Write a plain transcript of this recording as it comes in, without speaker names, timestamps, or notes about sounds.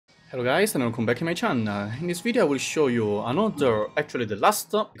Hello guys, and welcome back to my channel. In this video I will show you another, actually the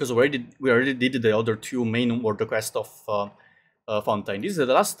last, because we already did the other two main world quest of Fontaine. This is the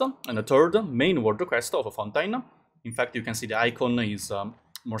last and the third main world quest of Fontaine. In fact, you can see the icon is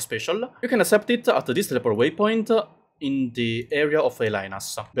more special. You can accept it at this teleport waypoint in the area of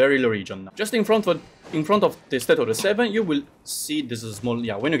Elinas, Beryl region. Just in front of the State of the Seven, you will see this small,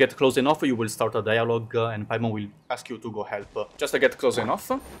 when you get close enough, you will start a dialogue and Paimon will ask you to go help. Just to get close enough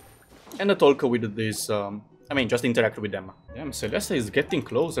and talk with this, just interact with them. Damn, Celeste is getting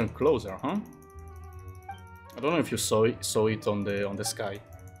closer and closer, huh? I don't know if you saw it on the sky.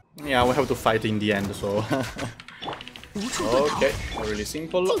 Yeah, we have to fight in the end, so... Okay, really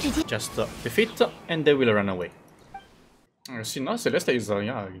simple. Just defeat and they will run away. See, now Celeste is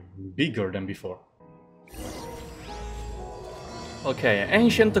bigger than before. Okay,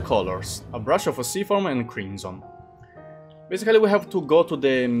 Ancient Colors. A brush of Seafoam and Crimson. Basically, we have to go to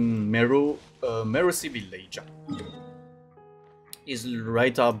the Merusi village. It's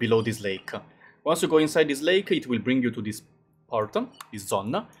right up below this lake. Once you go inside this lake, it will bring you to this part, this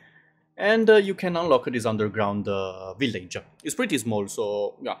zone. And you can unlock this underground village. It's pretty small,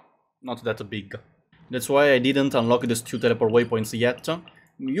 so yeah, not that big. That's why I didn't unlock these two teleport waypoints yet.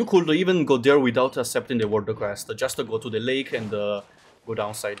 You could even go there without accepting the world quest. Just go to the lake and go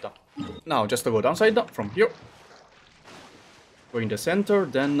downside. Now, just go downside from here. Go in the center,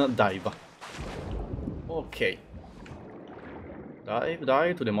 then dive. Okay.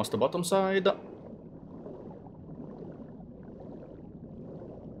 Dive to the most bottom side.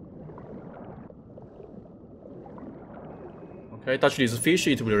 Okay, touch this fish,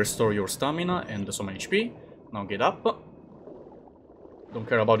 it will restore your stamina and some HP. Now get up. Don't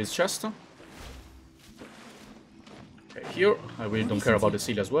care about this chest. Okay, here. I really don't care about the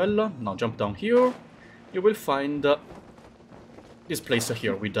seal as well. Now jump down here. You will find this place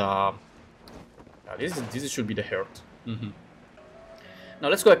here with this should be the heart. Now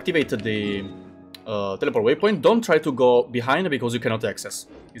let's go activate the teleport waypoint. Don't try to go behind because you cannot access.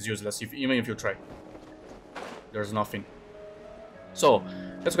 It's useless even if you try. There's nothing. So,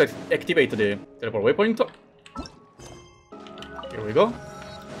 let's go activate the teleport waypoint. Here we go.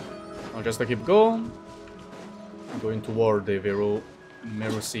 Now just keep going. Going toward the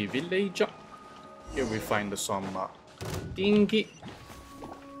Merusi village. Here we find some thingy.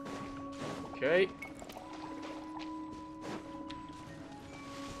 Okay.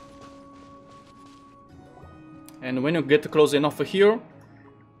 And when you get close enough here,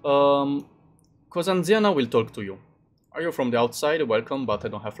 Cosanziana will talk to you. Are you from the outside? Welcome, but I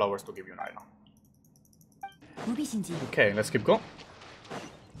don't have flowers to give you right now. Okay, let's keep going.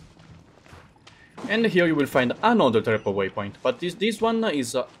 And here you will find another teleport waypoint, but this one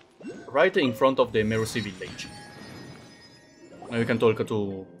is right in front of the Merusi village. Now you can talk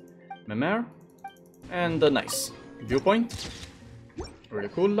to Memer. And nice. Viewpoint. Really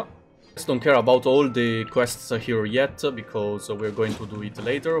cool. Just don't care about all the quests here yet, because we're going to do it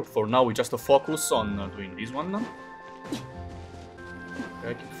later. For now, we just focus on doing this one.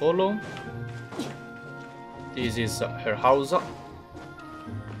 Okay, keep follow. This is her house.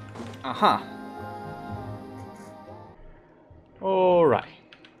 Aha. Alright.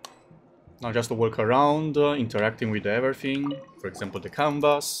 Now just walk around, interacting with everything. For example, the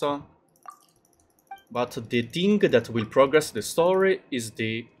canvas. But the thing that will progress the story is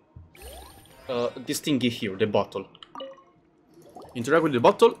the this thingy here, the bottle. Interact with the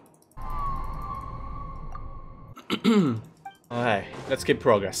bottle. Alright, let's keep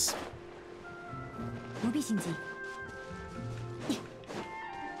progress.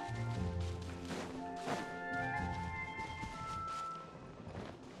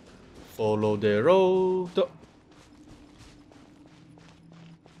 Follow the road.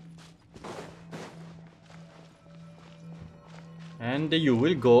 And you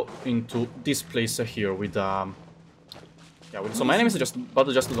will go into this place here with with some enemies, but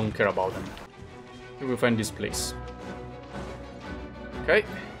just don't care about them. You will find this place. Okay.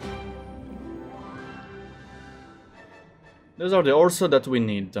 Those are the ores that we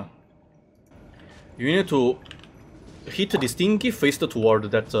need. You need to hit this thingy faced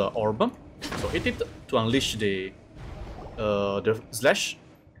toward that orb. So hit it to unleash the slash.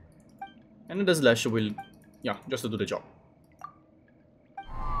 And the slash will, just to do the job.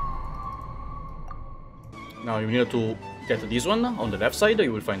 Now you need to get this one on the left side,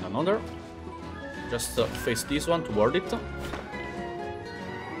 you will find another. Just face this one toward it.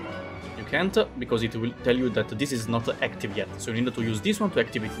 You can't, because it will tell you that this is not active yet. So you need to use this one to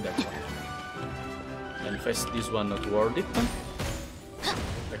activate that one. Then face this one toward it.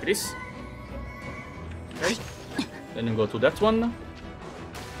 Like this. Okay. Then you go to that one.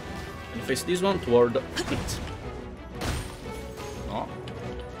 And face this one toward it. Oh.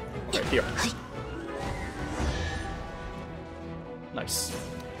 Okay, here. Nice.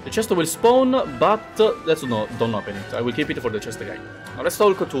 The chest will spawn, but let's don't open it. I will keep it for the chest guy. Now let's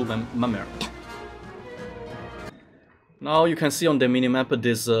talk to Mamer. Now you can see on the minimap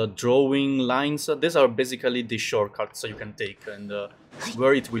these drawing lines. These are basically the shortcuts you can take and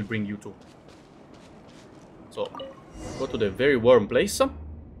where it will bring you to. So, go to the very warm place.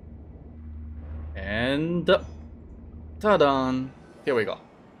 And... ta-da! Here we go.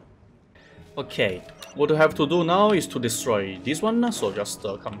 Okay, what you have to do now is to destroy this one. So just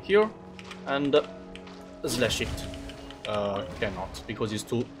come here and slash it. Cannot, because it's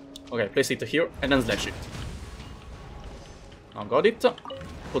too... Okay, place it here and then slash it. Now got it.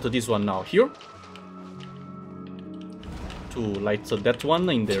 Put this one now here. To light that one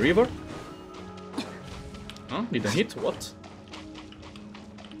in the river. Huh? Didn't hit? What?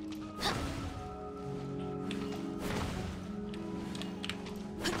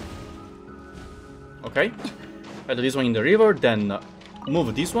 Okay. Add this one in the river, then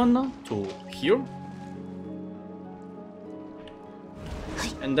move this one to here.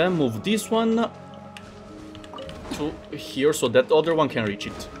 And then move this one to here so that other one can reach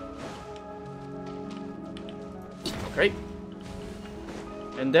it. Okay.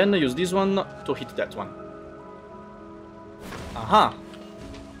 And then use this one to hit that one. Aha!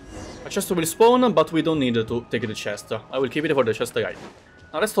 A chest will spawn, but we don't need to take the chest. I will keep it for the chest guy.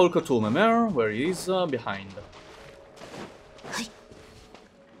 Now let's talk to Memer, where he is behind.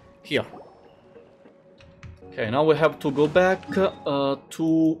 Here. Okay, now we have to go back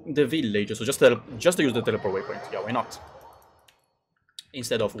to the village. So just use the teleport waypoint. Yeah, why not?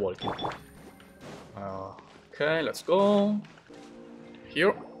 Instead of walking. Okay, let's go.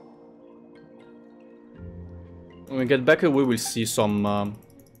 Here. When we get back, we will see some,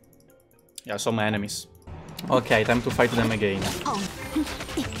 some enemies. Okay, time to fight them again.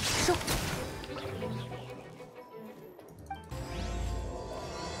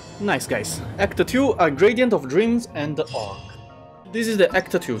 Nice, guys. Act 2, A Gradient of Dreams and the Orc. This is the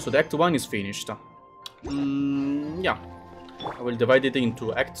Act 2, so the Act 1 is finished. Yeah. I will divide it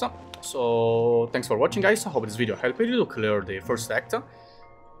into acts. So, thanks for watching, guys. I hope this video helped you to clear the first act.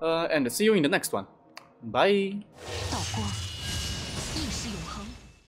 And see you in the next one. Bye!